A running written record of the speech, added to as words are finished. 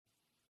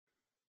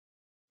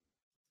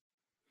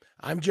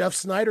I'm Jeff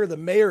Snyder, the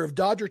mayor of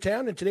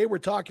Dodgertown, and today we're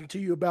talking to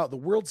you about the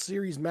World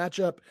Series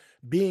matchup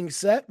being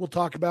set. We'll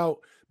talk about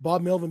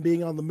Bob Melvin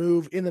being on the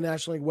move in the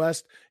National League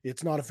West.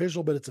 It's not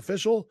official, but it's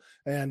official,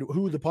 and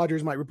who the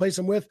Padres might replace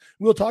him with.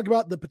 We'll talk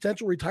about the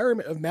potential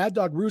retirement of Mad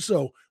Dog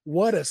Russo.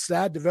 What a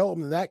sad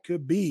development that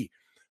could be.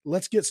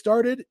 Let's get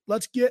started.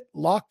 Let's get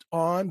locked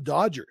on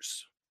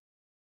Dodgers.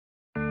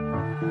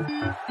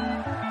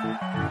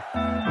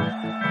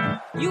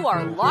 You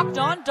are Locked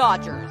On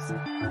Dodgers,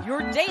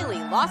 your daily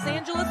Los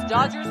Angeles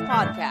Dodgers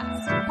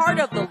podcast, part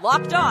of the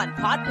Locked On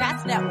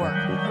Podcast Network,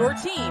 your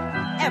team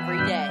every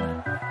day.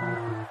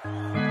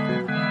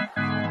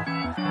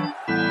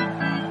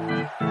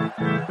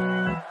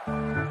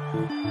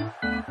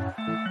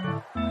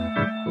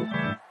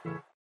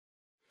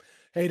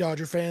 Hey,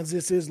 Dodger fans,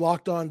 this is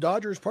Locked On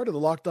Dodgers, part of the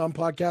Locked On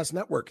Podcast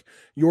Network,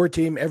 your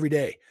team every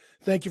day.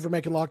 Thank you for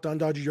making Locked On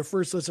Dodgers your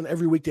first listen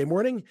every weekday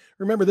morning.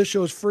 Remember, this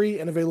show is free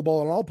and available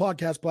on all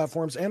podcast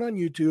platforms and on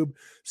YouTube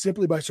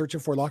simply by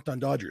searching for Locked On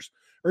Dodgers.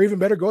 Or even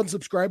better, go ahead and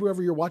subscribe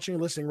wherever you're watching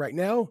and listening right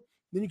now.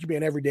 Then you can be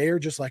an everydayer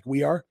just like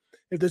we are.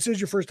 If this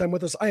is your first time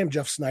with us, I am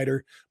Jeff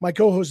Snyder. My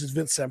co-host is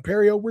Vince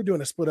Samperio. We're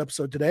doing a split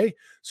episode today,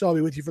 so I'll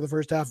be with you for the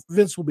first half.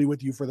 Vince will be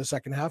with you for the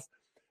second half.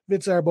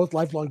 Vince and I are both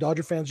lifelong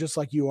Dodger fans, just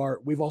like you are.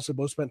 We've also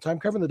both spent time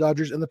covering the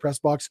Dodgers in the press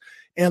box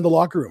and the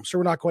locker room. So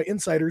we're not quite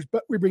insiders,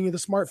 but we bring you the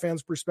smart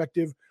fans'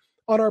 perspective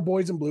on our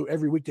boys in blue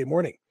every weekday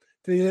morning.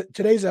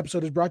 Today's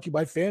episode is brought to you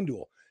by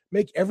FanDuel.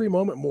 Make every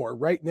moment more.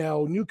 Right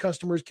now, new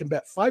customers can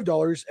bet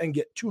 $5 and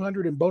get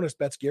 $200 in bonus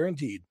bets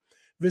guaranteed.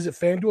 Visit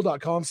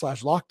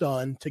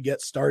FanDuel.com/lockedon to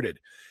get started.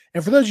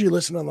 And for those of you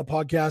listening on the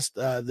podcast,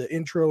 the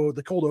intro,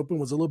 the cold open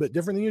was a little bit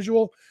different than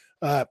usual.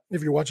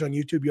 If you're watching on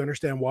YouTube, you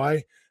understand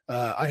why.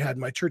 I had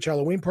my church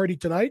Halloween party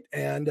tonight,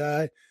 and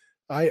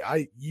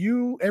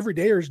you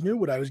everydayers knew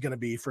what I was going to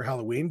be for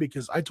Halloween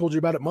because I told you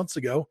about it months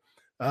ago.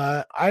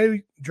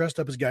 I dressed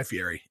up as Guy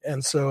Fieri,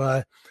 and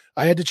so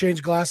I had to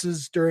change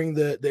glasses during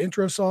the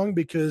intro song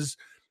because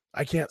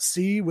I can't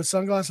see with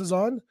sunglasses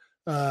on.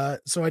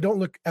 So I don't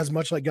look as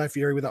much like Guy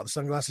Fieri without the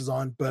sunglasses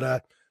on, but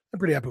I'm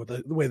pretty happy with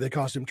the way the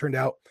costume turned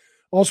out.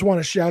 Also want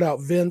to shout out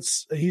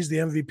Vince. He's the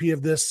MVP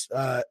of this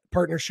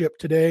partnership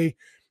today.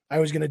 I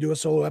was going to do a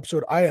solo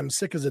episode. I am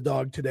sick as a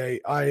dog today.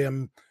 I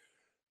am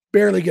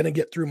barely going to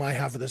get through my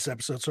half of this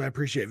episode, so I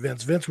appreciate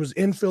Vince. Vince was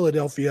in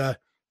Philadelphia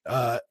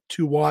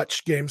to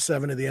watch Game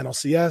 7 of the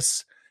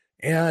NLCS,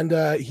 and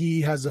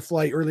he has a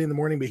flight early in the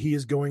morning, but he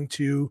is going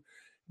to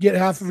get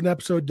half of an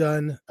episode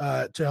done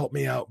to help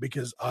me out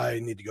because I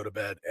need to go to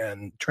bed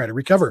and try to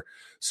recover.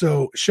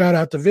 So shout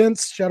out to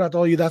Vince. Shout out to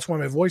all you. That's why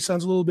my voice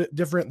sounds a little bit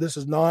different. This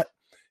is not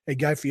a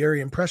Guy Fieri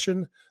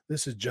impression.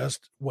 This is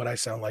just what I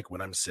sound like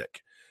when I'm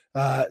sick.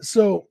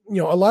 So,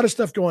 a lot of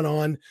stuff going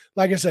on.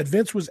 Like I said,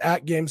 Vince was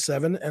at Game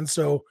 7. And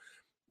so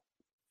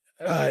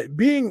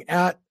being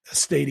at a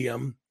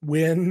stadium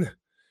when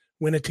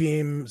a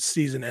team's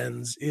season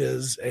ends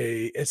is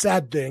a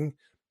sad thing.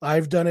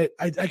 I've done it.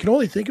 I can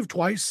only think of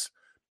twice.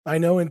 I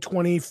know in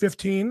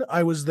 2015,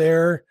 I was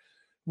there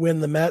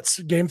when the Mets,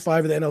 Game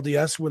 5 of the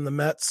NLDS, when the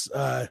Mets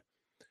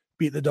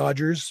beat the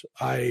Dodgers.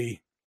 I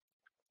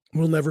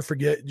will never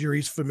forget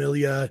Jeurys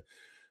Familia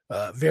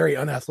very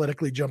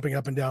unathletically jumping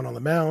up and down on the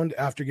mound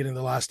after getting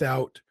the last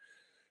out.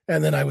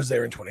 And then I was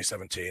there in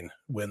 2017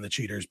 when the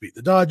Cheaters beat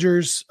the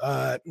Dodgers.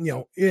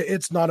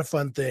 It's not a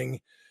fun thing.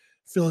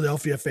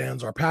 Philadelphia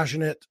fans are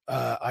passionate.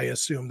 I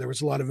assume there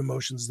was a lot of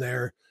emotions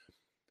there.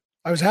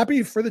 I was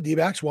happy for the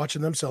D-backs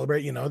watching them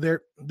celebrate.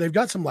 They've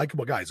got some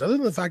likable guys. Other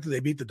than the fact that they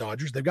beat the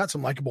Dodgers, they've got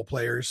some likable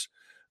players.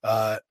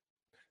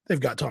 They've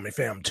got Tommy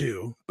Pham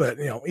too, but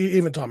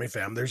even Tommy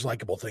Pham, there's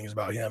likable things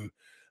about him.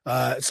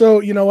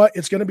 So you know what?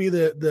 It's going to be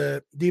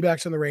the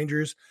D-backs and the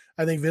Rangers.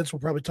 I think Vince will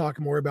probably talk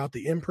more about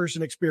the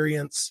in-person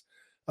experience.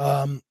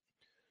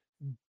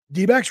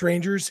 D-backs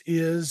Rangers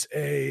is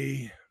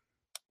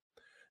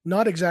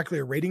not exactly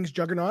a ratings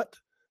juggernaut.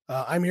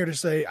 I'm here to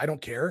say I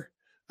don't care,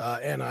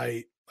 and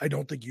I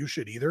don't think you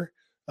should either.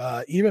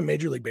 Even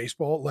Major League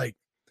Baseball, like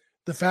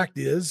the fact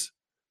is,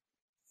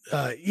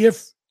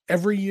 if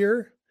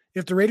the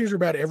Raiders are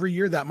bad every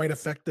year, that might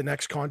affect the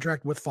next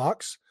contract with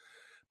Fox.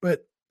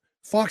 But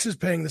Fox is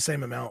paying the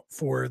same amount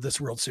for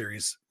this World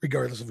Series,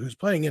 regardless of who's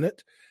playing in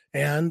it.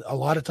 And a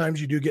lot of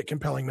times you do get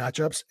compelling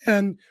matchups.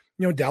 And,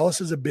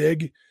 Dallas is a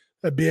big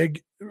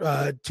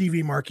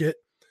TV market.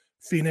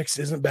 Phoenix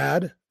isn't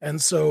bad. And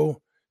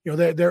so,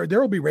 there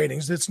will be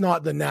ratings. It's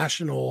not the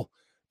national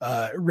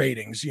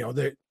ratings.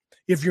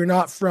 If you're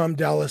not from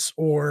Dallas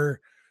or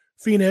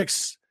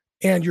Phoenix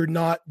and you're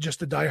not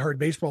just a diehard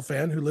baseball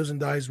fan who lives and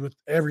dies with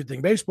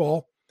everything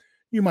baseball,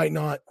 you might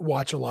not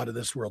watch a lot of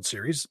this World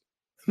Series.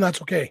 And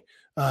that's okay.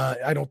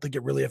 I don't think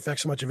it really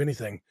affects much of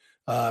anything.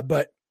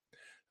 But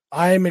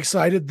I'm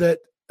excited that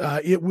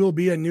it will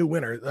be a new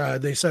winner.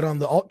 They said on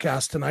the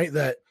Altcast tonight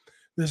that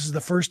this is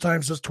the first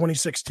time since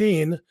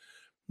 2016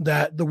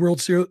 that the World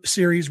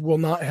Series will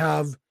not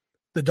have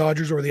the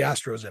Dodgers or the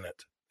Astros in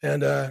it.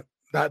 And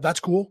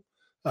that's cool.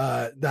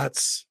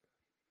 That's,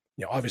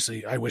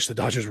 obviously I wish the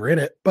Dodgers were in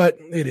it, but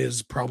it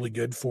is probably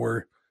good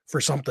for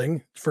for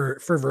something, for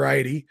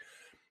variety.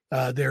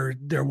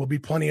 There will be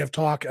plenty of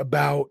talk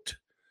about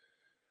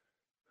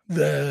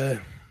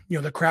the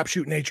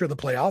crapshoot nature of the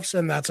playoffs,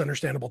 and that's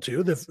understandable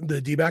too.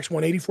 The D-backs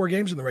won 84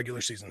 games in the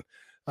regular season.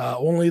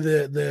 Only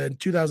the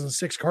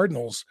 2006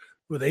 Cardinals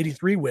with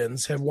 83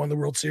 wins have won the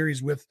World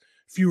Series with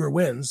fewer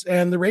wins,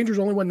 and the Rangers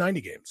only won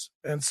 90 games.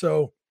 And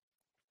so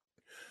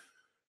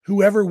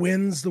whoever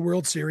wins the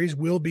World Series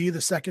will be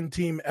the second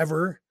team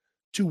ever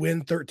to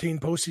win 13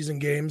 postseason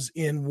games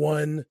in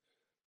one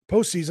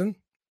postseason.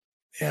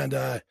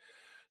 And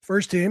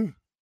first team,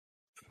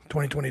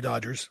 2020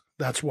 Dodgers.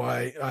 That's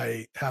why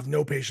I have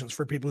no patience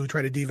for people who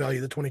try to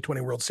devalue the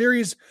 2020 World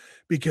Series,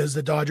 because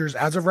the Dodgers,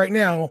 as of right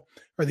now,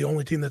 are the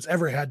only team that's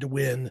ever had to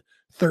win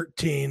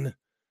 13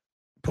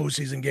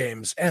 postseason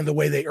games. And the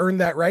way they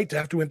earned that right to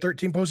have to win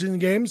 13 postseason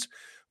games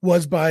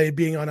was by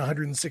being on a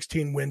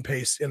 116 win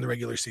pace in the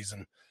regular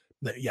season.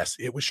 Yes,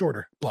 it was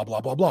shorter, blah,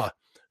 blah, blah, blah.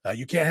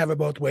 You can't have it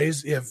both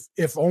ways.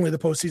 If only the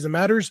postseason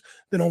matters,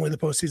 then only the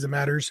postseason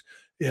matters.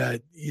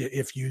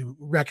 If you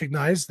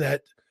recognize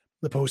that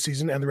the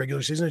postseason and the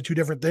regular season are two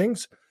different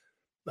things,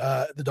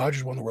 the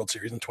Dodgers won the World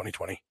Series in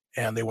 2020,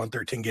 and they won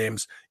 13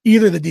 games.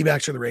 Either the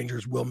D-backs or the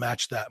Rangers will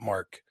match that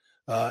mark.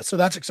 So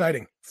that's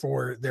exciting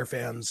for their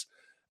fans.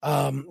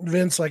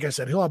 Vince, like I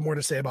said, he'll have more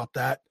to say about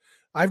that.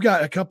 I've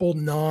got a couple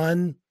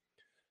non-World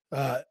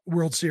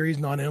Series,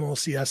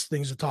 non-NLCS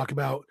things to talk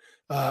about,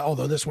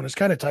 although this one is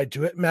kind of tied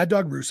to it. Mad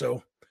Dog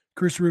Russo,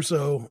 Chris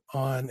Russo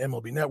on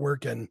MLB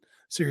Network and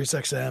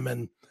SiriusXM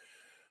and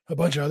a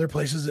bunch of other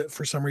places that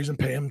for some reason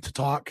pay him to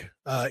talk.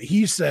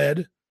 He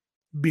said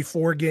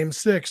before Game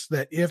 6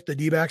 that if the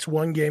D-backs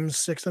won Games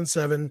 6 and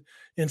 7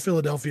 in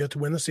Philadelphia to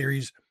win the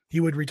series, he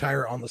would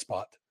retire on the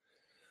spot.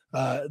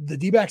 The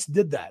D-backs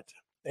did that,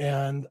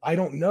 and I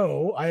don't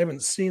know. I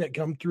haven't seen it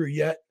come through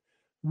yet.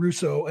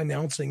 Russo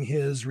announcing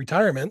his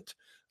retirement.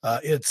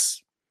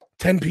 It's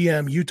 10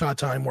 p.m. Utah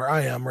time where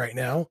I am right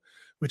now,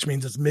 which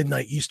means it's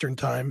midnight Eastern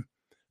time.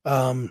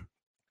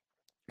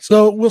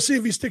 So we'll see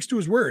if he sticks to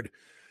his word.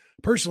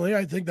 Personally,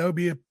 I think that would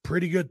be a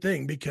pretty good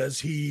thing because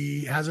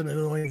he has an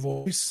annoying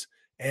voice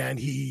and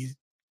he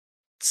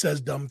says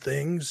dumb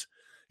things.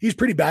 He's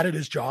pretty bad at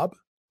his job.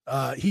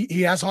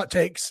 He has hot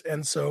takes.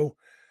 And so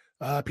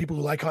people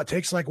who like hot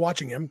takes like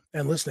watching him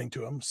and listening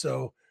to him.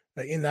 So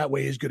in that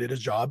way, he's good at his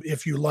job.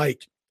 If you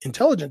like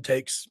intelligent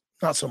takes,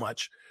 not so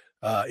much.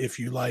 If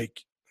you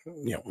like,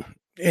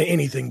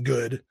 anything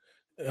good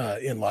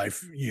in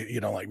life, you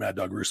don't like Mad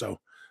Dog Russo.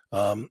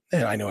 And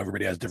I know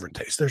everybody has different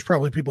tastes. There's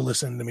probably people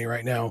listening to me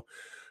right now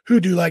who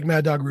do like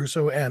Mad Dog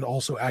Russo and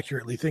also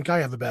accurately think I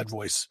have a bad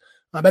voice.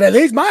 But at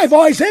least my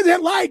voice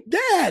isn't like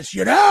this,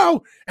 and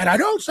I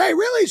don't say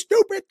really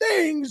stupid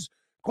things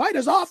quite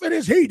as often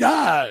as he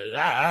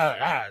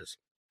does.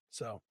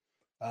 So,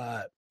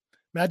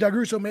 Mad Dog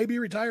Russo may be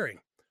retiring.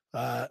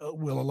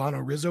 Will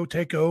Alana Rizzo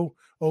take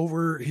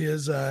over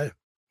his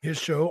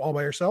show all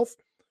by herself?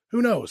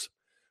 Who knows?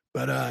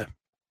 But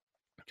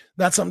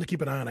that's something to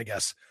keep an eye on, I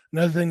guess.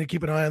 Another thing to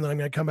keep an eye on that I'm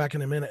going to come back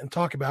in a minute and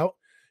talk about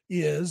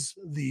is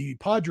the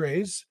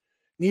Padres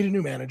need a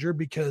new manager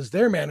because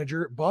their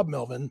manager, Bob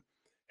Melvin,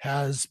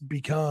 has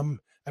become,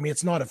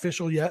 it's not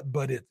official yet,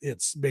 but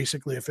it's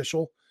basically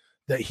official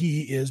that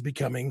he is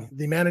becoming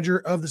the manager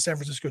of the San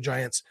Francisco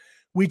Giants.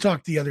 We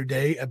talked the other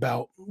day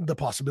about the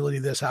possibility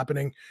of this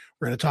happening.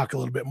 We're going to talk a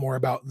little bit more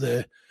about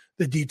the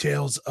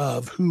details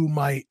of who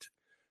might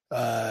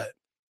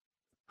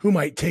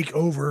take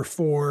over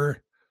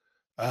for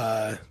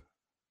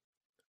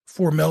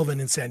Melvin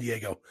in San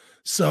Diego.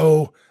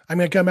 So I'm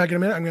going to come back in a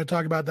minute. I'm going to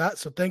talk about that.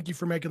 So thank you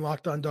for making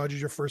Locked On Dodgers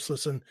your first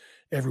listen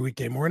every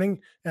weekday morning.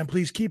 And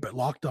please keep it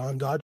Locked On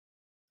Dodgers.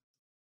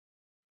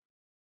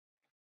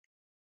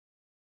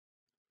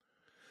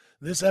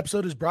 This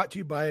episode is brought to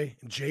you by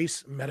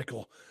Jace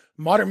Medical.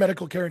 Modern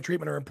medical care and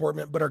treatment are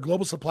important, but our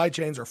global supply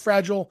chains are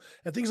fragile,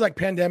 and things like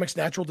pandemics,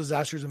 natural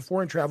disasters, and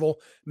foreign travel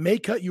may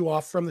cut you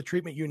off from the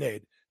treatment you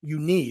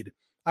need.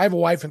 I have a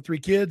wife and 3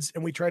 kids,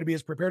 and we try to be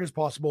as prepared as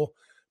possible,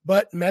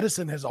 but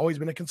medicine has always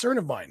been a concern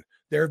of mine.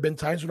 There have been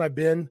times when I've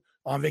been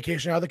on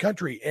vacation out of the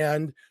country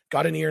and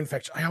got an ear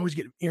infection. I always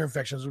get ear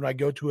infections when I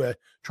go to a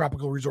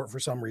tropical resort for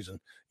some reason,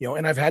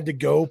 and I've had to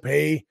go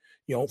pay,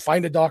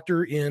 find a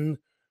doctor in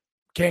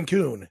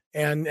Cancun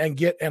and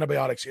get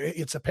antibiotics.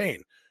 It's a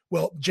pain.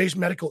 Well, Jace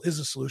Medical is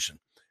a solution.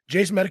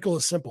 Jace Medical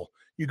is simple.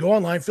 You go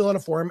online, fill out a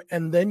form,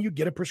 and then you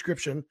get a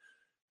prescription,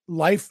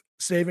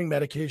 life-saving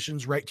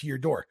medications right to your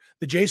door.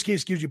 The Jace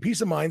case gives you peace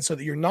of mind so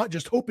that you're not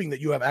just hoping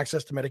that you have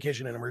access to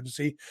medication in an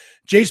emergency.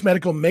 Jace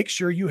Medical makes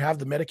sure you have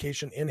the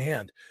medication in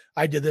hand.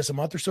 I did this a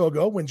month or so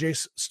ago when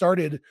Jace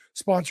started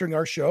sponsoring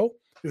our show.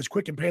 It was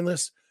quick and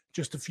painless.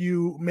 Just a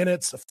few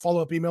minutes, a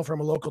follow-up email from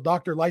a local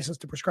doctor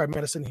licensed to prescribe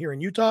medicine here in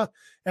Utah,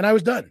 and I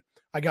was done.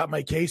 I got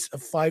my case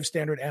of 5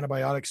 standard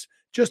antibiotics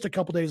just a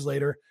couple days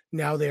later.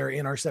 Now they are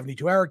in our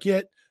 72-hour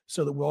kit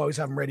so that we'll always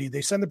have them ready.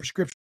 They send the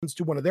prescriptions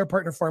to one of their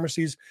partner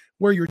pharmacies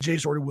where your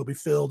Jace order will be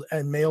filled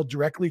and mailed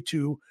directly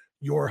to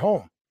your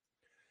home.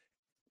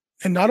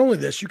 And not only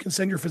this, you can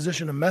send your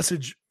physician a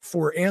message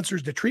for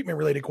answers to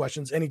treatment-related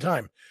questions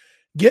anytime.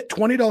 Get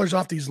 $20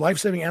 off these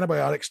life-saving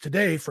antibiotics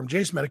today from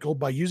Jace Medical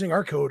by using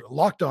our code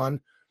LOCKEDON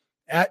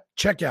at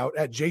checkout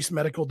at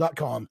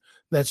jacemedical.com.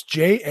 That's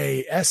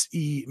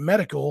JASE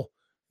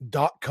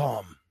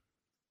medical.com.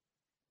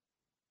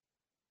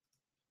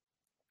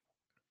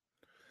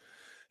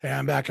 Hey,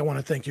 I'm back. I want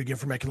to thank you again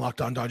for making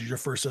Locked On Dodgers your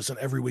first listen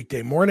every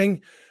weekday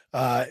morning,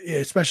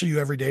 especially you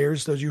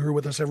everydayers, those of you who are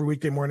with us every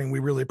weekday morning. We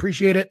really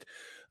appreciate it.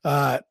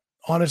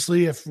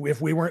 Honestly, if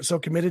we weren't so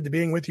committed to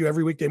being with you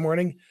every weekday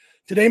morning,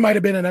 today might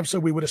have been an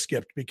episode we would have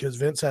skipped because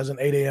Vince has an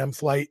 8 a.m.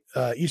 flight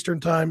Eastern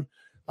time.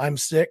 I'm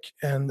sick,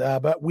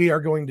 but we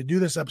are going to do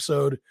this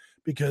episode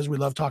because we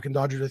love talking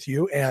Dodgers with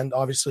you, and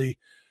obviously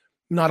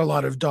not a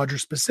lot of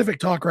Dodger-specific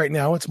talk right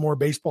now. It's more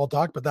baseball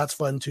talk, but that's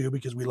fun too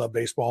because we love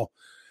baseball.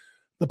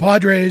 The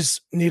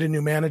Padres need a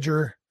new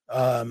manager.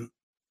 Bob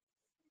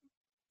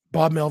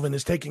Melvin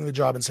is taking the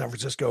job in San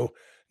Francisco.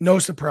 No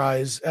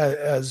surprise,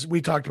 as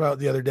we talked about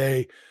the other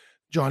day,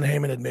 John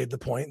Heyman had made the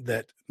point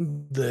that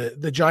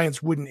the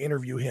Giants wouldn't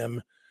interview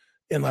him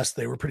unless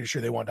they were pretty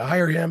sure they wanted to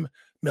hire him.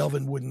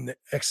 Melvin wouldn't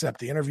accept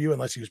the interview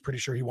unless he was pretty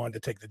sure he wanted to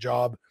take the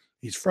job.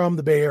 He's from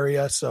the Bay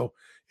Area, so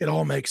it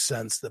all makes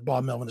sense that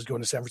Bob Melvin is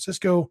going to San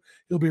Francisco.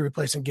 He'll be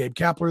replacing Gabe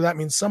Kapler. That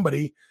means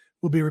somebody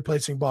will be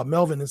replacing Bob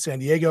Melvin in San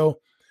Diego.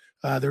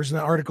 There's an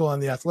article on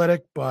The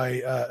Athletic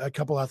by a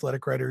couple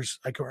athletic writers.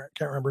 I can't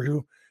remember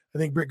who. I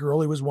think Britt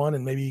Gurley was one,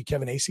 and maybe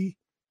Kevin Acey.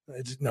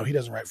 No, he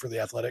doesn't write for The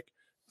Athletic.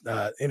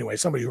 Anyway,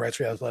 somebody who writes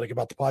for The Athletic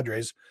about the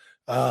Padres.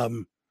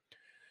 And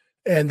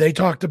they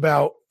talked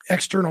about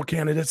external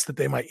candidates that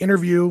they might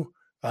interview,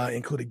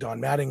 including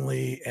Don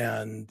Mattingly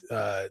and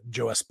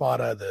Joe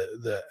Espada,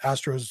 the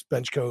Astros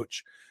bench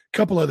coach, a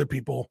couple other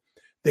people.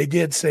 They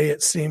did say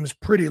it seems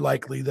pretty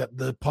likely that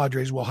the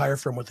Padres will hire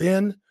from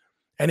within,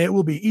 and it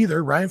will be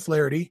either Ryan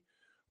Flaherty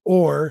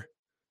or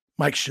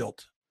Mike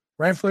Shildt.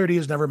 Ryan Flaherty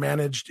has never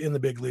managed in the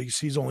big leagues.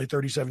 He's only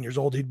 37 years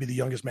old. He'd be the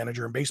youngest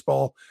manager in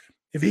baseball.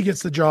 If he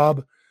gets the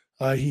job,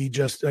 he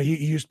used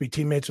to be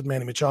teammates with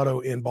Manny Machado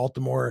in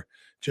Baltimore,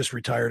 just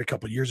retired a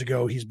couple of years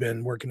ago. He's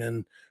been working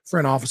in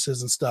front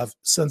offices and stuff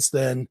since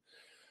then.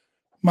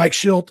 Mike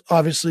Shildt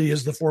obviously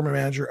is the former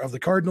manager of the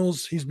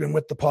Cardinals. He's been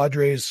with the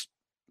Padres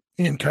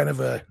in kind of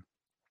a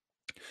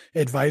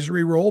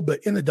advisory role,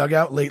 but in the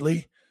dugout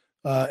lately.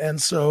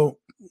 And so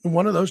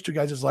one of those two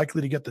guys is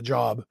likely to get the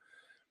job.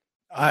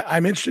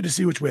 I'm interested to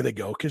see which way they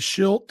go because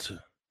Shildt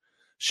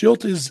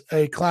is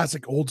a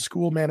classic old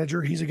school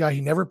manager. He's a guy,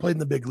 he never played in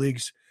the big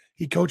leagues.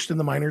 He coached in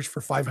the minors for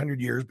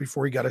 500 years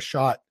before he got a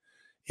shot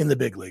in the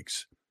big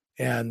leagues.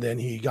 And then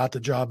he got the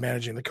job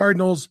managing the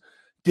Cardinals,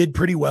 did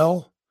pretty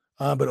well.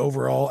 But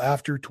overall,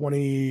 after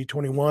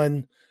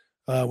 2021,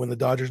 when the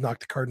Dodgers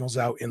knocked the Cardinals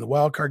out in the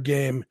wild card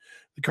game,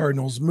 the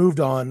Cardinals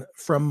moved on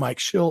from Mike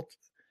Shildt.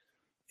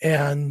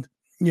 And,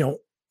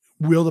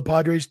 will the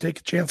Padres take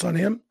a chance on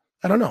him?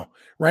 I don't know.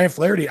 Ryan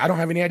Flaherty, I don't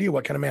have any idea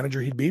what kind of manager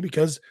he'd be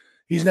because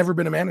he's never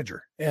been a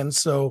manager. And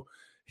so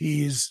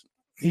he's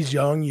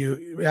young.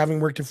 You having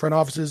worked in front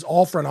offices,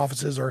 all front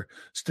offices are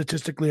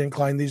statistically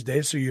inclined these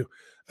days. So you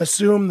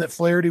assume that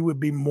Flaherty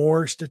would be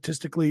more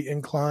statistically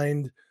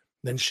inclined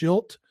than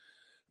Shildt.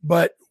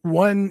 But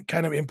one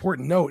kind of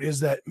important note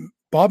is that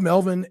Bob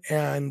Melvin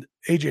and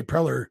AJ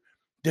Preller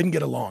didn't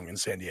get along in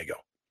San Diego.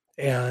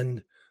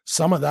 And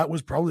some of that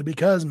was probably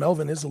because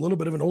Melvin is a little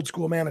bit of an old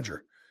school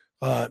manager.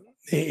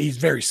 He's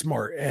very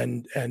smart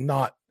and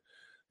not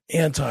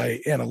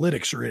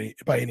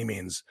anti-analytics by any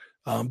means.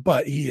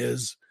 But he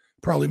is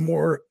probably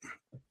more,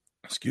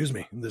 excuse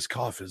me, this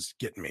cough is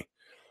getting me.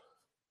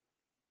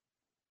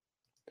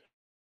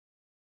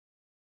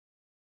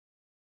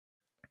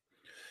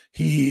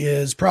 He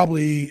is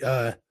probably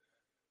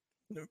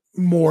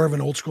more of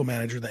an old school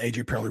manager than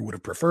AJ Preller would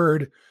have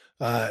preferred.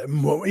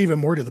 Even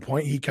more to the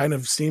point, he kind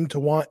of seemed to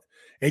want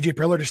AJ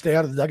Preller to stay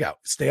out of the dugout,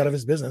 stay out of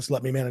his business,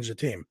 let me manage the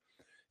team.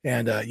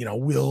 And,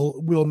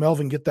 will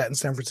Melvin get that in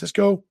San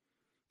Francisco?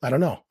 I don't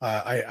know.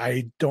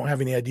 I don't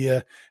have any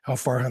idea how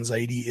Farhan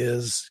Zaidi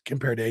is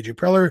compared to AJ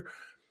Preller.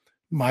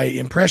 My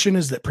impression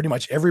is that pretty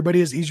much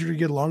everybody is easier to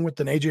get along with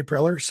than AJ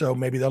Preller. So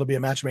maybe that'll be a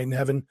match made in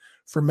heaven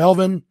for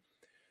Melvin.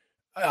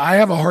 I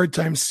have a hard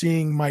time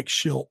seeing Mike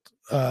Shildt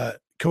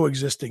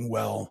coexisting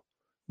well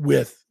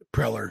with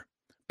Preller,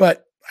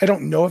 but I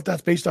don't know if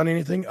that's based on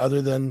anything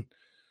other than,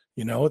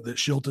 that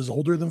Shildt is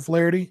older than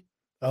Flaherty.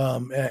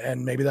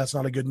 And maybe that's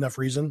not a good enough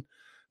reason,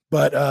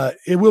 but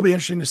it will be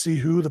interesting to see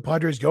who the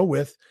Padres go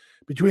with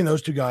between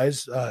those two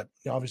guys.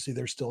 Obviously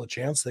there's still a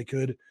chance they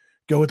could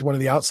go with one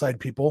of the outside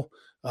people.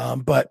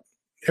 But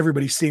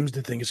everybody seems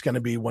to think it's going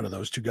to be one of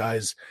those two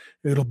guys.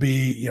 It'll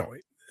be,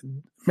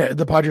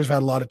 the Padres have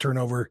had a lot of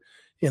turnover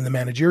in the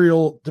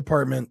managerial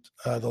department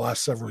the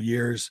last several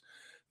years.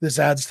 This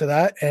adds to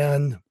that.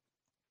 And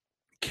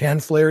can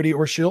Flaherty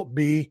or Shildt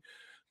be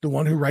the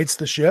one who rights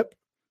the ship?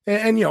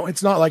 And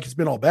it's not like it's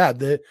been all bad.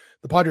 The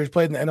Padres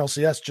played in the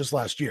NLCS just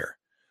last year.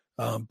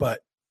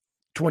 But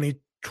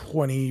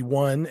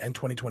 2021 and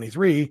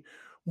 2023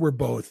 were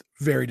both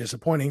very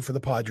disappointing for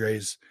the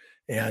Padres.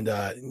 And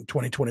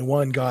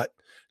 2021 got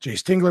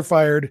Jace Tingler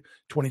fired.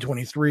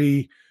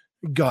 2023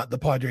 got the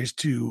Padres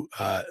to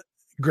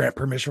grant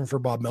permission for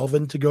Bob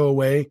Melvin to go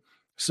away.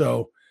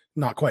 So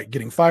not quite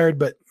getting fired,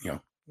 but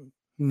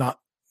not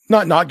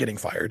getting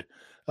fired.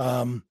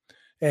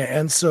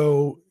 And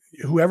so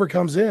whoever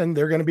comes in,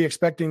 they're going to be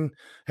expecting,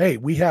 hey,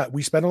 we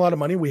spend a lot of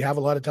money. We have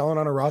a lot of talent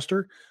on our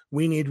roster.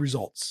 We need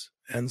results.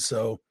 And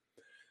so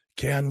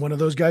can one of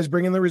those guys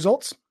bring in the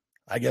results?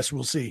 I guess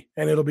we'll see.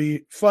 And it'll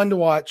be fun to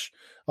watch.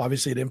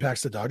 Obviously, it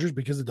impacts the Dodgers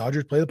because the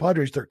Dodgers play the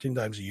Padres 13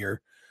 times a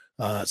year.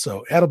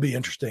 So that'll be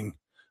interesting,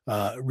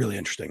 really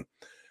interesting.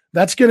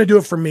 That's going to do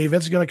it for me.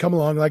 Vince is going to come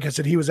along. Like I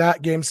said, he was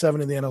at Game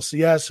 7 in the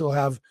NLCS. He'll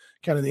have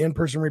kind of the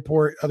in-person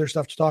report, other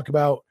stuff to talk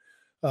about.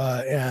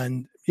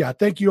 And yeah,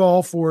 thank you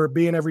all for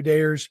being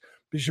everydayers.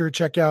 Be sure to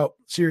check out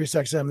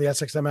SiriusXM, the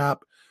SXM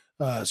app.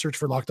 Search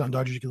for Locked On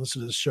Dodgers. You can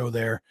listen to the show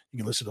there. You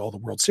can listen to all the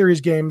World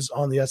Series games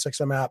on the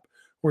SXM app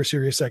or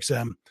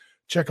SiriusXM.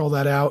 Check all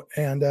that out.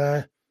 And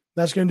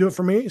that's going to do it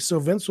for me. So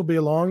Vince will be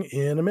along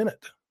in a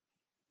minute.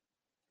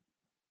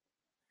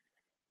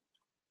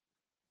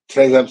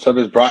 Today's episode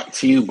is brought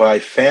to you by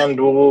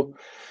FanDuel.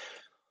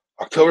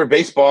 October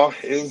baseball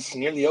is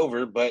nearly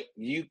over, but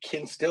you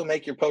can still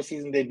make your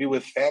postseason debut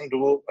with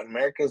FanDuel,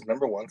 America's #1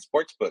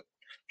 sportsbook.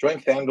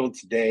 Join FanDuel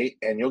today,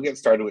 and you'll get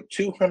started with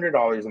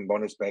 $200 in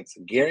bonus bets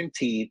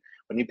guaranteed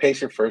when you place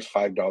your first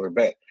 $5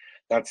 bet.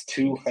 That's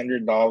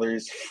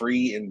 $200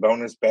 free in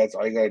bonus bets.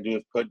 All you got to do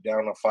is put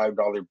down a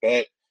 $5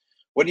 bet.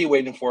 What are you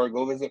waiting for?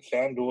 Go visit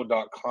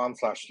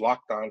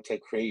FanDuel.com/lockedon to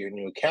create your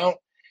new account.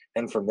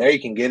 And from there, you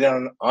can get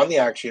on the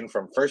action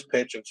from first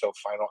pitch until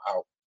final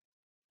out.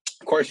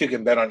 Of course, you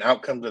can bet on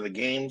outcomes of the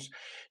games.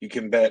 You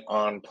can bet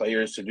on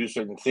players to do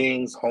certain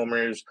things,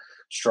 homers,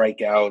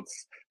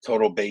 strikeouts,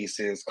 total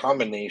bases,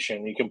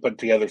 combination. You can put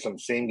together some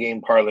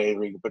same-game parlays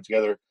where you can put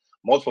together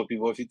multiple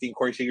people. If you think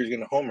Corey Seager's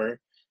going to homer,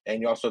 and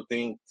you also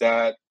think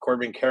that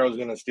Corbin Carroll's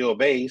going to steal a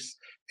base,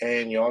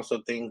 and you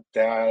also think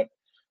that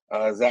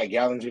Zach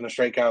Gallen's going to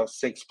strike out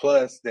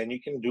 6+, then you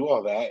can do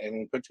all that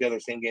and put together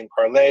a same-game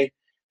parlay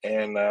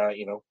and,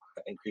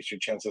 increase your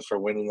chances for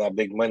winning that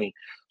big money.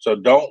 So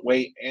don't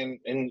wait. And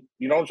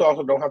you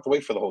also don't have to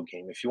wait for the whole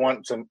game. If you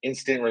want some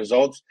instant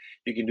results,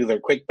 you can do their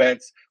quick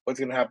bets. What's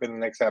going to happen in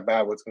the next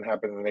at-bat? What's going to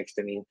happen in the next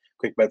inning?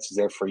 Quick bets is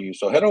there for you.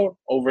 So head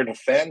over to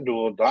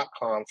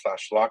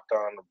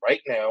FanDuel.com/lockedon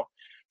right now.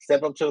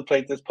 Step up to the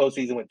plate this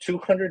postseason with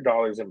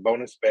 $200 in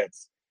bonus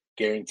bets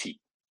guaranteed.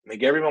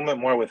 Make every moment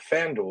more with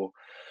FanDuel,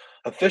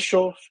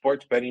 official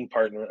sports betting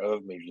partner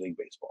of Major League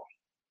Baseball.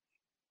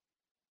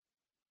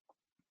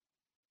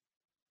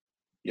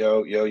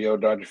 Yo,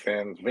 Dodger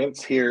fans.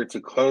 Vince here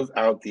to close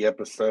out the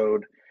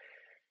episode.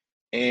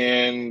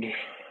 And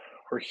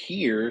we're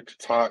here to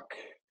talk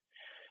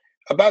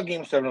about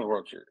Game 7 of the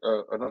World Series,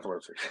 not the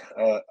World Series,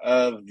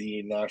 of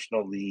the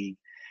National League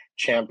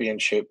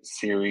Championship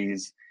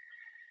Series.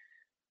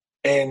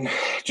 And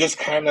just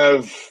kind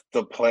of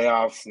the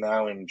playoffs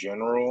now in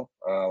general.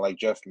 Like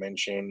Jeff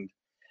mentioned,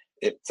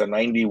 it's a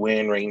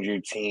 90-win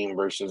Ranger team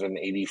versus an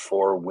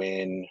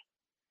 84-win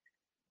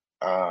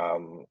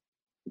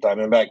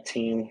Diamondback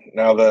team.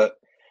 Now, in the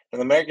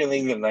American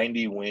League, the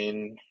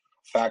 90-win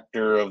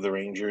factor of the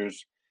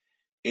Rangers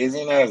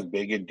isn't as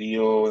big a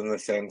deal in the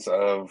sense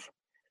of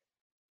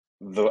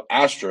the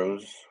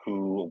Astros,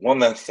 who won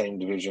that same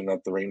division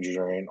that the Rangers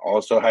are in,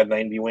 also had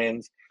 90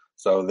 wins.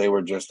 So they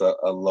were just a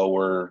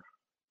lower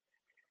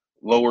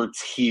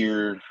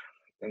tier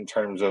in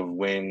terms of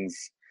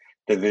wins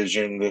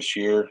division this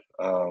year.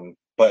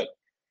 But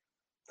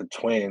the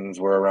Twins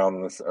were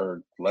around this,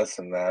 or less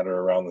than that, or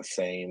around the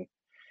same.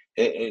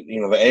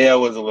 The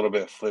AL was a little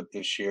bit flipped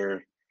this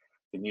year.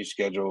 The new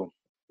schedule,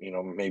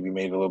 maybe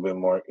made a little bit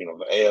more.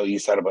 The AL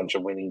East had a bunch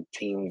of winning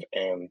teams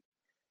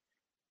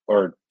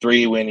or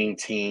 3 winning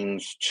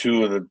teams,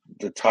 2 of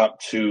the top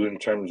 2 in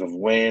terms of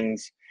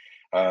wins.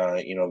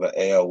 The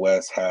AL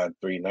West had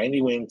 3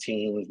 90-win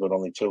teams, but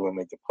only 2 of them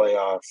made the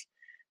playoffs.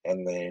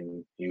 And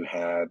then you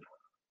had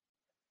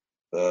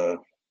the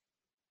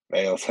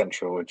AL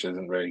Central, which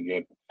isn't very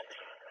good.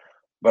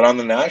 But on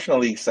the National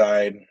League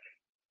side,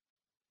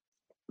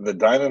 the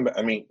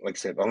like I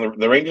said,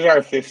 the Rangers are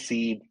a 5th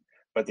seed,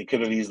 but they could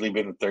have easily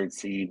been a 3rd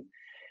seed,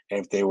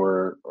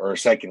 or a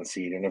 2nd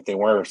seed. And if they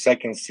were a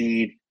 2nd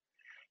seed,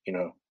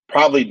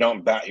 probably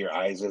don't bat your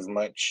eyes as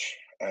much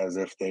as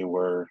if they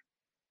were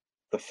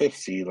the 5th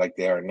seed like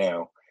they are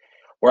now.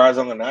 Whereas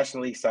on the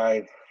National League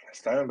side,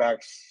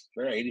 Diamondbacks,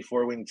 they're an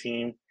 84-win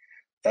team,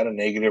 had a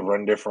negative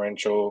run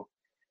differential.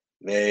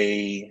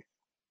 They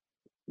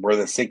were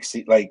the 6th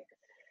seed. Like,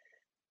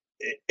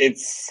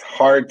 it's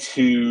hard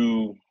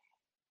to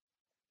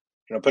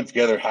put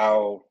together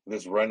how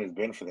this run has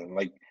been for them.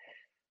 Like,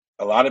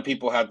 a lot of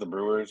people had the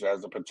Brewers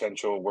as a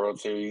potential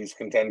World Series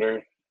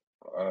contender.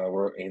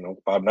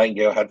 Bob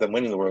Nightingale had them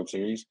winning the World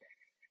Series,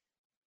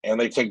 and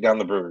they took down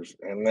the Brewers.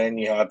 And then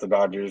you had the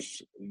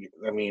Dodgers.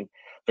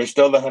 They're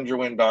still the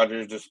 100-win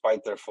Dodgers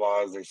despite their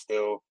flaws. They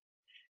still,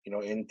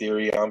 in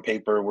theory, on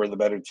paper, were the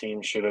better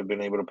team, should have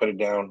been able to put it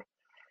down.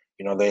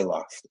 They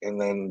lost. And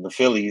then the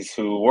Phillies,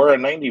 who were a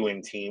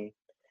 90-win team,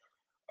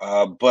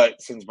 but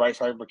since Bryce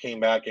Harper came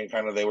back and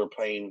kind of they were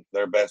playing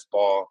their best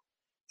ball,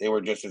 they were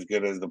just as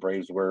good as the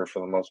Braves were for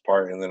the most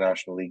part in the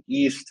National League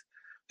East.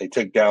 They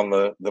took down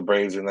the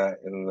Braves in the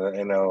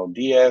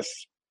NLDS,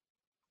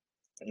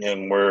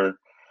 and were,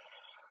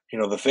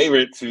 the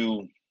favorite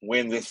to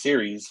win this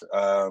series,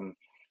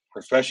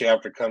 especially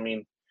after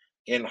coming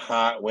in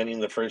hot, winning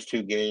the first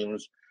two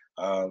games,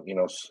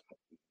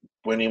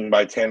 winning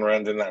by 10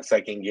 runs in that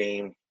second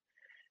game.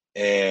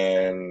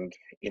 And,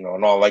 in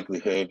all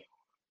likelihood,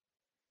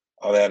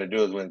 all they had to do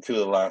was win two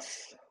of the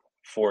last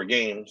 4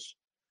 games,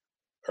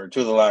 or 2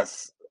 of the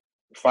last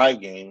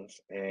 5 games,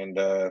 and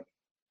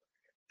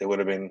they would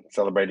have been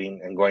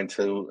celebrating and going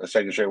to a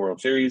second straight World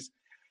Series.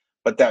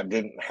 But that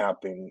didn't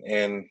happen.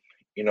 And,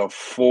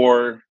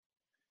 for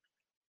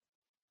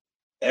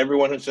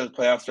everyone who says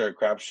playoffs are a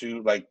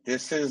crapshoot, like,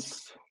 this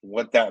is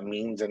what that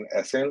means in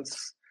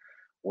essence,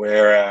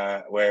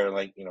 where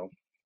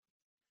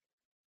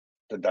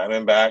the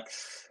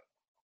Diamondbacks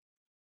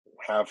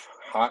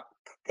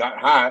got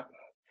hot,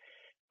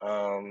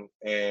 and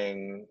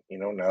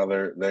now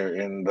they're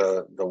in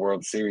the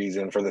World Series,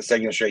 and for the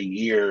second straight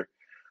year,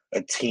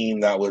 a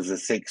team that was the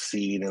 6th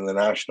seed in the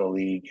National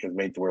League has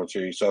made the World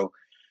Series. So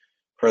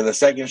for the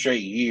second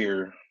straight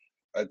year,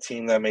 a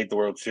team that made the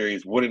World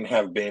Series wouldn't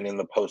have been in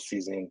the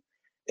postseason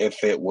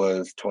if it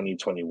was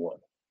 2021.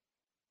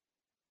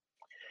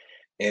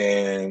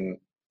 And,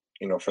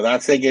 for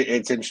that sake,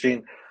 it's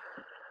interesting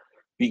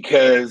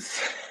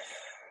because,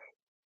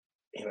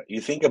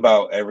 you think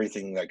about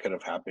everything that could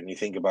have happened. You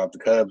think about the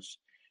Cubs,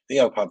 you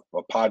think about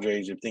the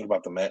Padres, you think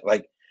about the Mets.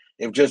 Like,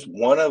 if just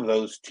one of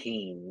those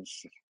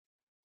teams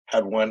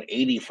had won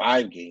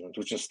 85 games,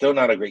 which is still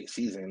not a great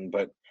season,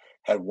 but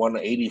had won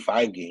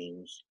 85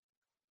 games,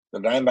 the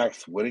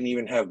Diamondbacks wouldn't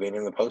even have been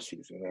in the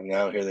postseason. And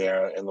now here they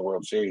are in the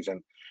World Series.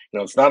 And,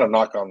 it's not a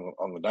knock on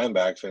the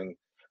Diamondbacks. And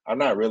I'm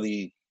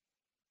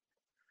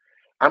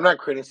not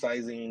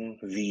criticizing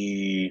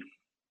the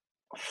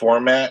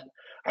format.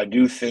 I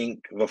do think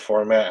the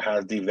format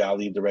has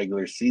devalued the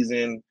regular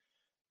season,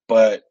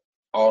 but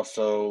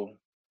also,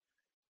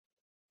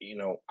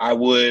 I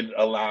would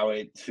allow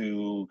it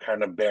to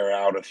kind of bear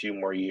out a few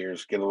more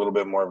years, get a little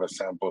bit more of a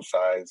sample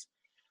size,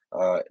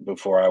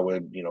 before I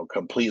would,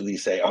 completely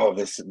say, oh,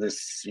 this,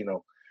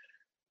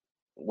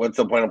 what's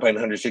the point of playing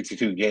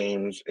 162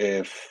 games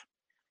if,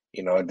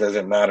 it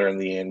doesn't matter in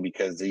the end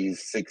because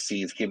these 6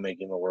 seeds keep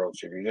making the World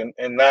Series.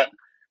 And that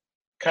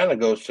kind of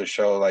goes to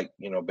show, like,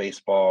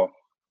 baseball,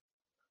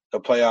 the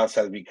playoffs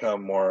has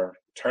become more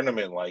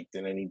tournament-like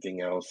than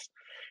anything else.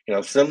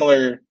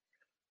 Similar,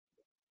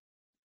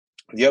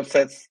 the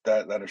upsets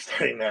that are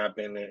starting to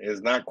happen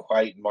is not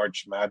quite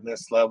March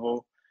Madness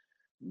level,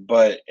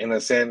 but in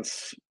a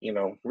sense,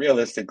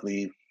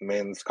 realistically,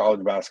 men's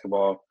college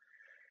basketball,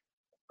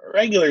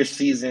 regular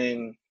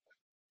season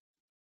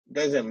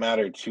doesn't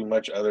matter too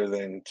much other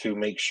than to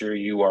make sure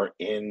you are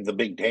in the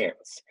big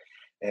dance.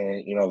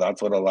 And,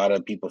 that's what a lot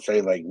of people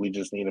say, like, we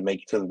just need to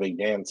make it to the big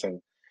dance. And,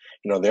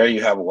 there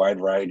you have a wide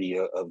variety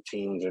of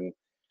teams, and,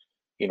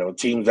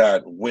 teams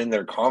that win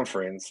their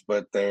conference,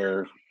 but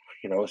they're,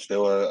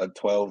 still a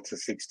 12 to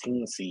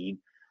 16 seed.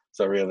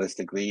 So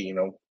realistically,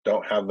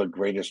 don't have the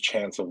greatest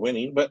chance of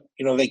winning, but,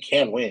 they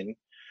can win.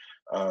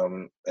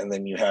 And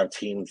then you have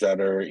teams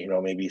that are,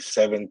 maybe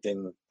 7th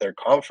in their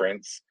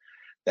conference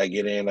that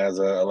get in as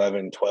a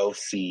 11, 12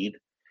 seed,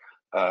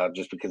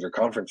 just because their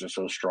conference is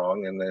so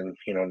strong. And then,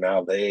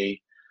 now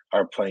they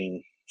are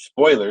playing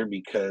spoiler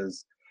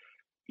because,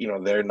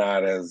 they're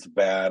not as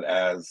bad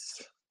as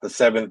the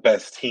 7th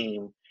best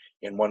team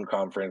in one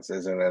conference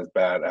isn't as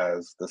bad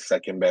as the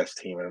 2nd best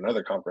team in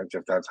another conference,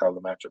 if that's how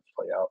the matchups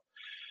play out.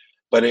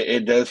 But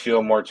it does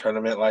feel more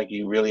tournament-like.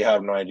 You really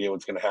have no idea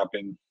what's going to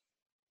happen.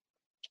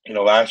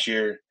 Last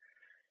year,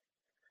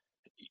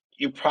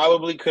 you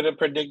probably could have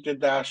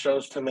predicted the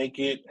Astros to make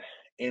it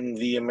in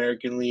the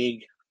American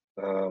League.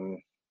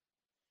 That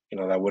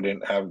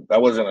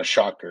wasn't a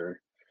shocker.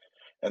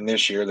 And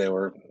this year they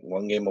were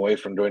 1 game away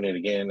from doing it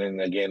again.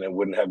 And again, it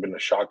wouldn't have been a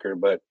shocker.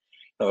 But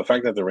the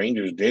fact that the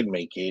Rangers did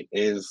make it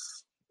is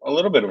a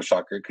little bit of a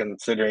shocker,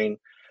 considering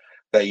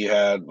that you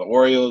had the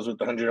Orioles with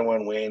the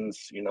 101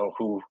 wins,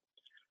 who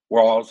were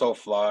also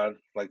flawed,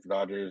 like the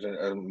Dodgers,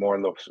 and more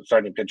in the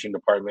starting pitching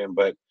department.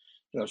 But,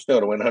 still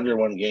to win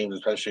 101 games,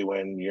 especially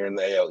when you're in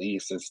the AL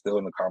East, is still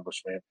an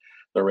accomplishment.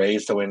 The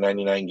Rays to win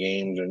 99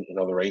 games, and,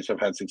 the Rays have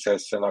had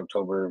success in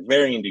October,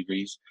 varying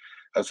degrees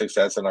of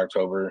success in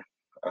October,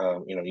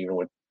 even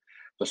with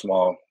the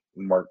small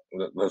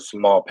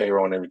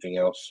payroll and everything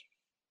else.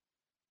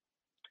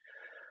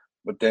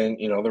 But then,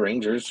 the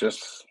Rangers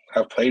just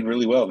have played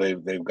really well.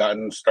 They've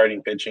gotten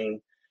starting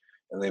pitching,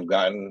 and they've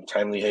gotten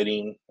timely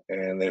hitting,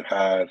 and they've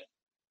had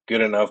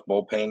good enough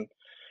bullpen.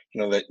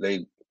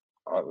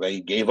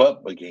 They gave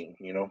up a game.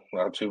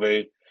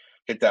 Altuve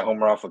hit that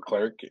homer off of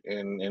Clerk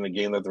in a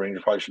game that the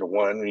Rangers probably should have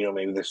won.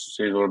 Maybe this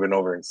series would have been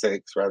over in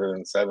 6 rather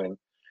than 7.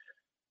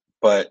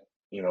 But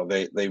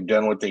they've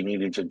done what they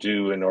needed to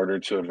do in order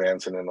to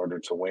advance and in order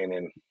to win.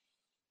 And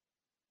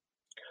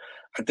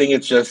I think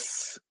it's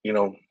just,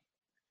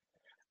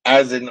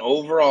 as an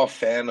overall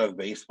fan of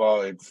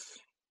baseball, it's,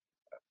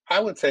 I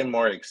would say,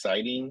 more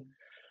exciting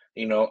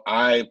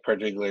I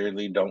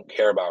particularly don't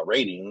care about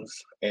ratings.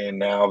 And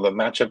now the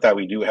matchup that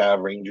we do have,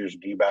 Rangers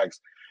D-backs,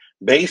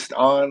 based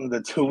on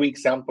the 2 week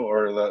sample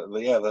or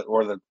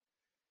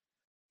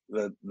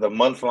the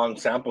month long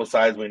sample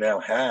size we now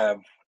have,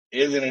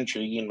 is an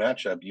intriguing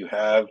matchup. You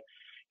have,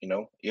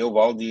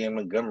 Eovaldi and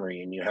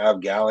Montgomery, and you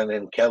have Gallen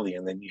and Kelly,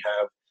 and then you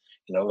have,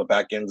 the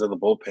back ends of the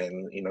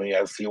bullpen. You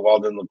have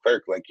Seawald and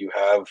Leclerc. Like, you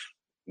have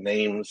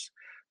names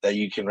that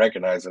you can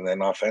recognize, and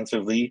then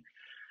offensively,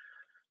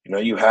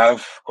 you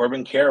have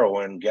Corbin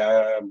Carroll and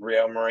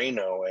Gabriel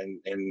Moreno,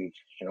 and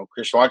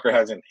Chris Walker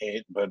hasn't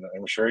hit, but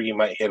I'm sure he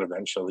might hit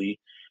eventually.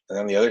 And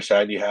on the other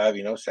side, you have,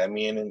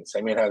 Semien, and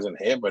Semien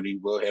hasn't hit, but he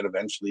will hit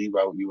eventually,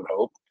 well, you would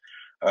hope,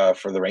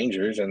 for the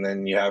Rangers. And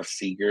then you have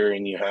Seager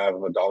and you have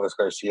Adolis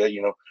Garcia.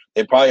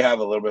 They probably have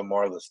a little bit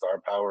more of the star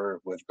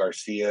power with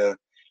Garcia,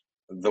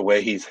 the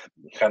way he's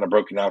kind of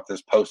broken out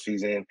this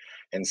postseason,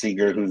 and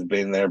Seager, who's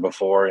been there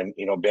before and,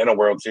 been a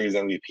World Series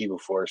MVP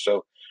before.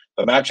 So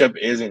the matchup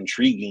is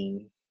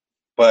intriguing,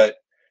 but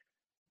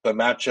the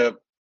matchup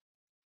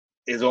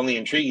is only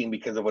intriguing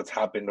because of what's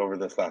happened over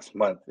this last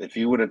month. If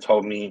you would have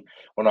told me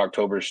when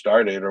October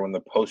started or when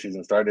the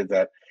postseason started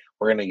that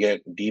we're going to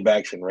get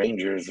D-backs and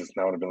Rangers, it's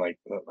now would have been like,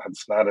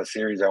 that's not a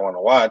series I want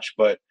to watch.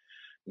 But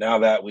now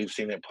that we've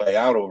seen it play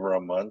out over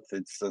a month,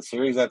 it's a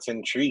series that's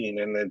intriguing,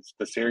 and it's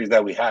the series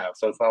that we have.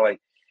 So it's not like,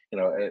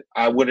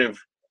 I would have,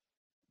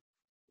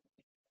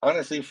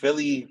 honestly,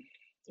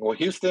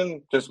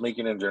 Houston, just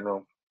making in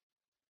general,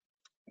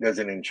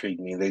 doesn't intrigue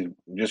me. They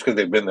just because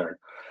they've been there.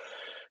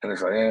 And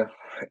it's like, yeah.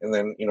 And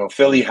then,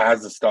 Philly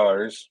has the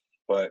stars,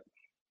 but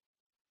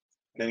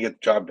they get the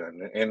job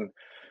done. And,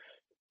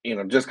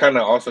 just kind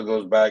of also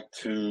goes back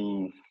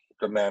to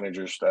the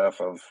manager stuff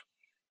of,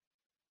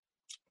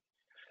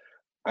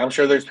 I'm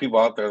sure there's people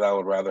out there that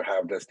would rather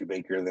have Dusty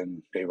Baker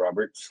than Dave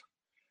Roberts.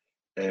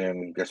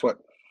 And guess what?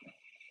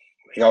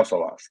 He also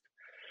lost.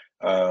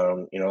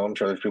 I'm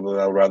sure there's people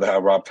that would rather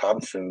have Rob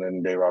Thompson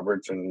than Dave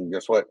Roberts. And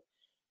guess what?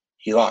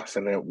 He lost.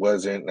 And it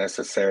wasn't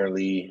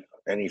necessarily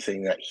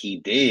anything that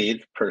he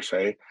did per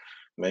se,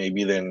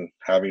 maybe then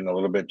having a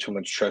little bit too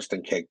much trust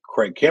in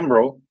Craig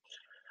Kimbrell.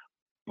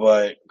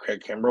 But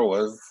Craig Kimbrell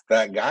was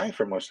that guy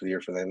for most of the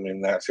year for them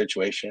in that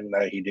situation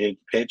that he did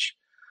pitch.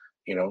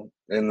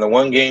 In the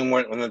one game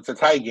when it's a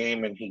tie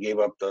game and he gave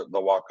up the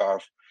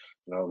walk-off,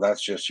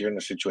 that's just, you're in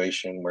a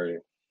situation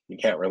where you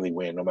can't really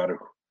win no matter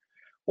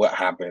what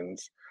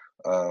happens.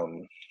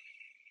 And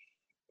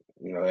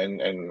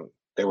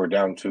they were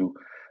down to,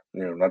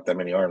 not that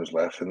many arms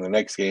left. In the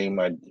next game,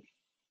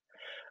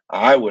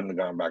 I wouldn't have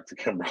gone back to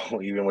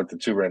Kimbrell even with the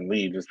 2-run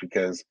lead, just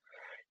because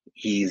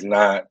he's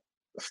not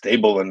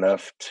stable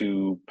enough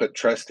to put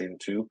trust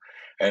into.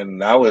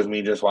 And that was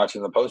me just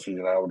watching the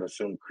postseason. I would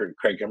assume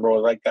Craig Kimbrell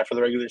was like that for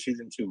the regular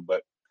season too.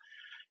 But,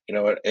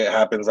 it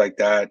happens like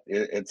that.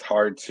 It's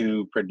hard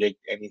to predict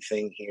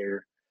anything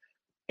here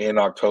in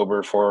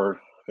October for,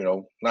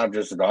 not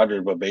just the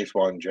Dodgers, but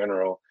baseball in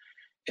general.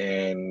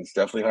 And it's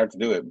definitely hard to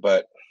do it.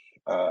 But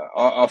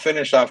I'll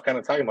finish off kind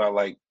of talking about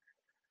like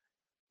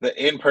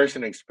the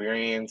in-person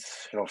experience.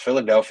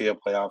 Philadelphia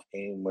playoff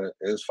game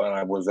is fun.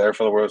 I was there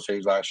for the World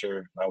Series last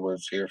year. I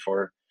was here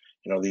for,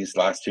 these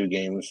last 2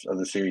 games of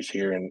the series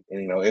here. And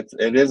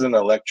it is an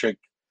electric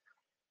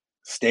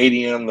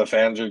stadium. The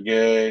fans are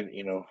good.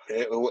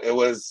 It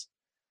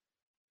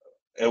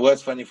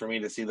was funny for me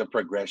to see the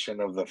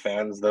progression of the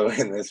fans, though,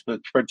 in this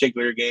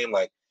particular game.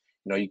 Like,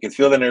 you could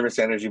feel the nervous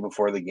energy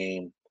before the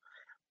game.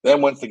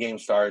 Then once the game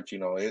starts,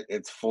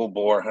 it's full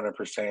bore,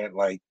 100%.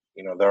 Like,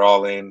 they're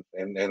all in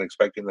and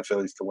expecting the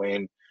Phillies to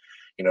win.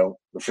 The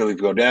Phillies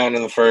go down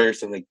in the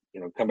first and they,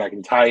 come back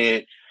and tie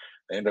it.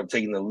 They end up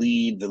taking the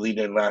lead. The lead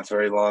didn't last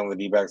very long. The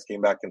D-backs came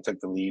back and took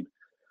the lead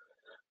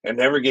and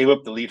never gave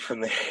up the lead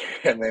from there.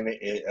 And then,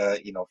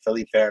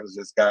 Philly fans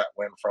just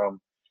went from,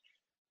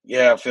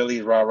 yeah,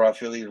 Phillies, rah, rah,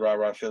 Phillies, rah,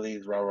 rah,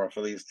 Phillies, rah, rah,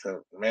 Phillies,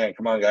 to, man,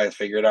 come on, guys,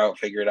 figure it out,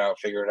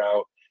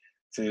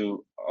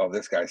 to, oh,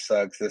 this guy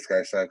sucks,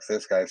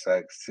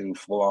 to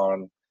full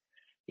on,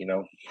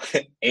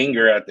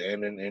 anger at the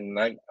end. And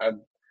I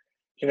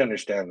can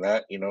understand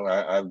that.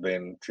 I've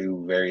been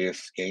to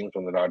various games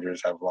when the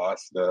Dodgers have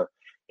lost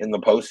in the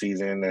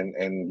postseason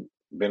and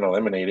been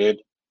eliminated,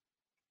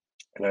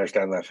 and I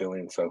understand that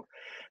feeling. So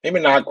maybe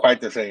not quite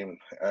the same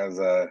as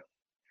the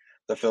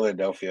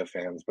Philadelphia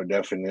fans, but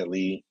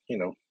definitely,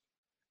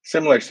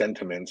 similar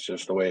sentiments,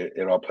 just the way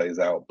it all plays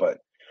out. But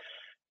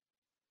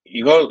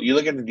you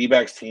look at the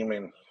D-backs team,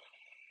 and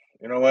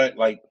you know what?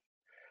 Like,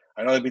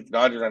 I know they beat the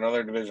Dodgers. I know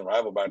they're a division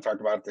rival, but I talked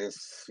about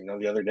this,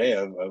 the other day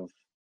of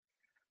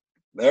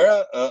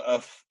they're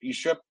you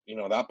strip,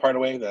 that part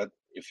away, that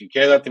if you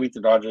care that they beat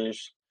the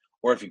Dodgers,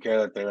 or if you care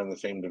that they're in the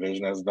same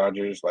division as the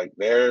Dodgers, like,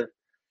 they're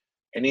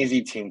an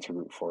easy team to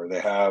root for. They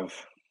have,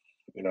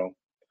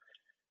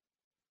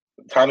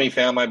 Tommy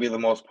Pham might be the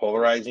most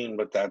polarizing,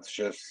 but that's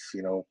just,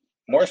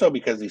 more so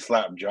because he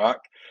slapped Jock.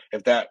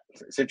 If that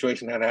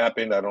situation had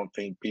happened, I don't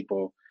think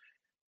people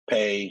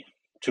pay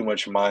too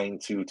much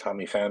mind to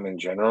Tommy Pham in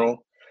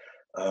general.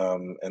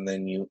 And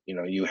then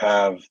you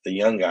have the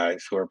young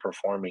guys who are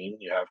performing.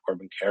 You have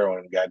Corbin Carroll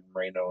and Gad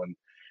Moreno and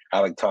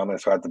Alec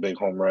Thomas, who had the big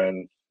home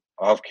run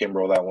off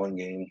Kimbrel that one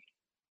game.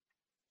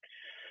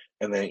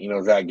 And then,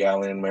 Zach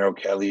Gallen, Merrill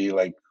Kelly.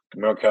 Like,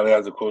 Merrill Kelly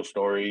has a cool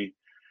story.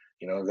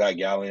 Zach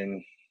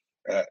Gallen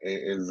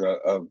is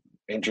a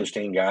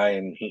interesting guy,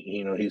 and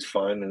he's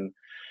fun.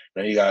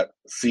 And you got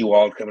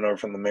Seawald coming over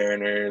from the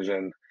Mariners,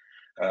 and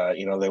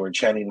they were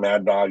chanting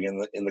Mad Dog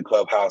in the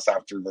clubhouse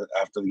after the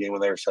game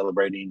when they were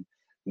celebrating,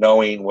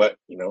 knowing what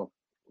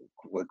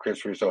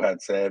Chris Russo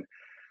had said.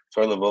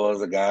 Troy Lavilla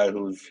is a guy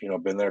who's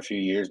been there a few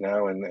years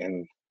now,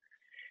 and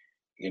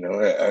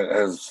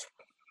has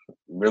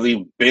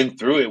really been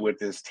through it with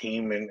this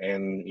team,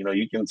 and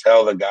you can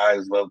tell the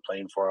guys love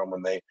playing for him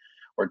when they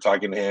were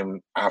talking to him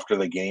after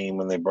the game,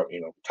 when they brought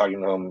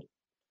talking to him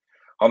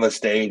on the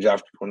stage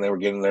after when they were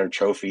getting their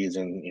trophies,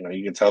 and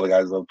you can tell the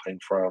guys love playing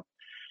for him.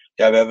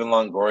 You have Evan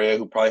Longoria,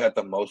 who probably had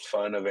the most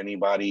fun of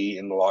anybody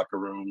in the locker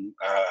room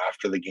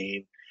after the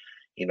game.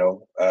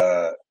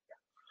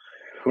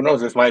 Who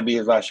knows? This might be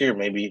his last year.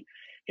 Maybe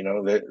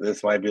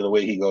this might be the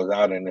way he goes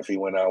out. And if he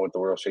went out with the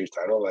World Series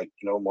title,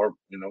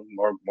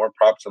 more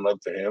props and love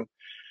to him.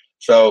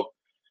 So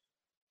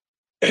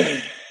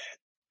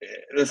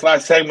this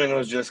last segment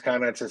was just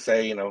kind of to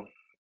say, the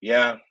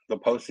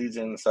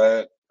postseason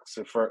sucked.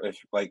 So for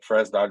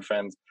us Dodge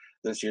fans,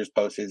 this year's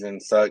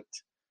postseason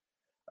sucked.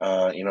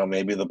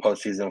 Maybe the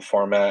postseason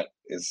format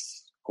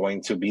is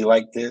going to be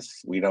like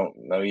this. We don't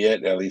know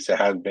yet. At least it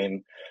has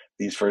been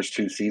these first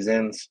two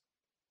seasons.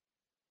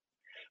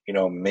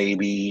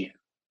 Maybe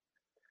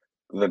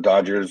the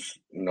Dodgers,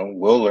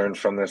 will learn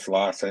from this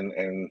loss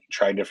and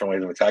try different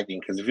ways of attacking.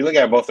 Because if you look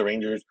at both the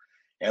Rangers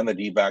and the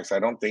D-backs, I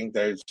don't think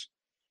there's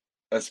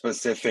a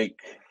specific,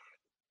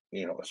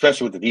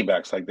 especially with the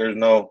D-backs, like there's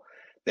no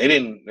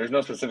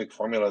specific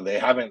formula. They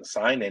haven't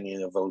signed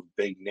any of those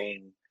big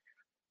name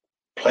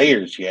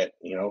players yet.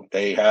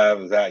 They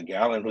have Zach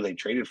Gallen, who they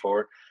traded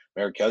for,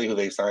 Merrill Kelly, who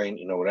they signed,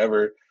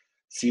 whatever,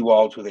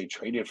 Seawald, who they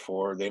traded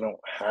for. They don't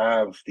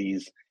have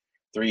these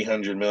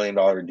 $300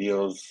 million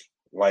deals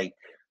like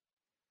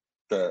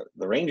the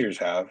Rangers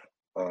have,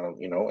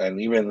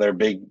 and even their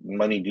big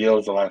money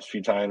deals the last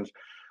few times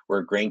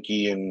were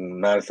Greinke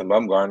and Madison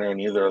Bumgarner, and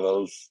neither of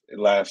those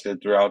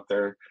lasted throughout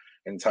their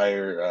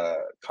entire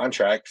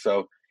contract.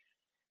 So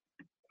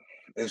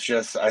it's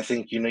just, I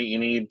think you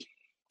need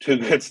two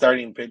good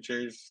starting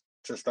pitchers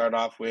to start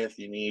off with.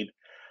 You need,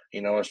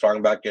 a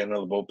strong back end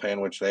of the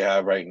bullpen, which they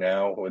have right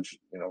now, which,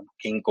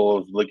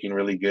 Kinkle is looking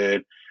really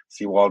good.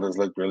 Seawald has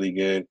looked really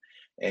good.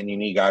 And you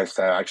need guys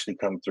to actually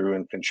come through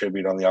and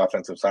contribute on the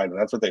offensive side. And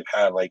that's what they've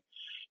had. Like,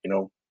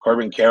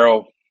 Corbin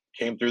Carroll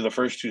came through the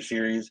first two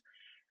series,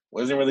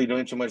 wasn't really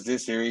doing too much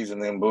this series.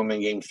 And then boom,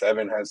 in game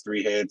 7 has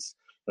 3 hits,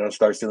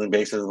 starts stealing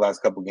bases the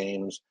last couple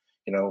games.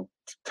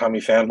 Tommy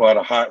Pham, who had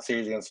a hot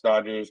series against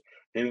Dodgers,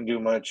 didn't do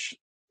much,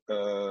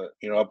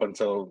 up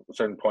until a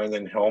certain point,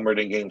 then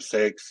homered in game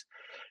 6.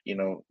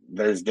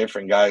 There's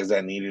different guys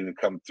that needed to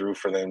come through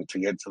for them to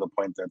get to the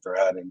point that they're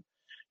at. And,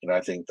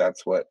 I think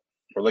that's what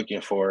we're looking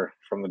for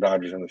from the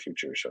Dodgers in the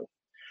future. So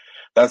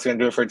that's going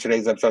to do it for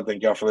today's episode.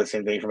 Thank y'all for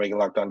listening. Thank you for making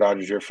Locked On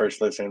Dodgers your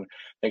first listen.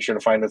 Make sure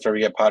to find us wherever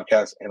you get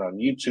podcasts and on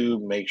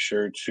YouTube. Make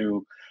sure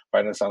to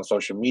find us on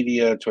social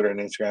media, Twitter and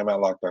Instagram at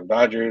Locked On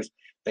Dodgers.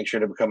 Make sure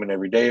to become an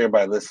everydayer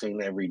by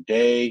listening every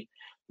day.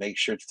 Make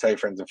sure to tell your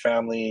friends and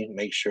family.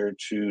 Make sure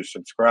to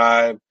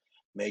subscribe.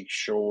 Make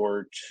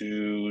sure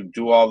to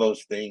do all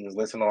those things.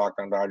 Listen to Locked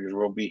On Dodgers.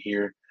 We'll be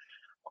here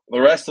the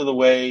rest of the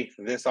way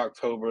this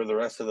October, the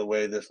rest of the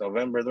way this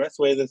November, the rest of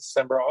the way this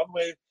December, all the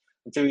way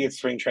until we get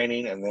spring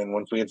training. And then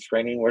once we get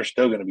spring training, we're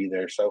still going to be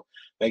there. So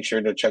make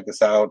sure to check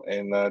us out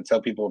and tell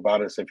people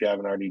about us if you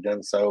haven't already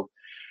done so.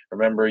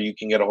 Remember, you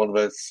can get a hold of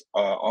us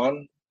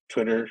on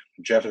Twitter.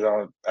 Jeff is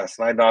on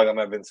SnideDog. I'm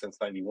at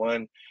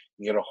Vincent91. You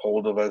can get a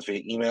hold of us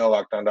via email,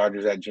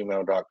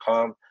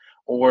 lockedondodgers@gmail.com,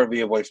 or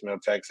via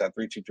voicemail text at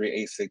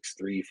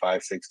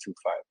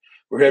 323-863-5625.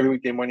 We're here every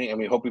weekday morning, and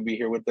we hope you'll be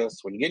here with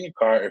us when you get in your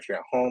car. If you're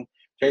at home,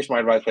 cherish my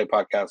advice, play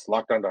podcast,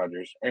 Locked On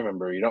Dodgers. And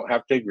remember, you don't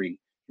have to agree.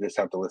 You just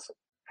have to listen.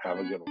 Have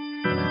a good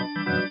one.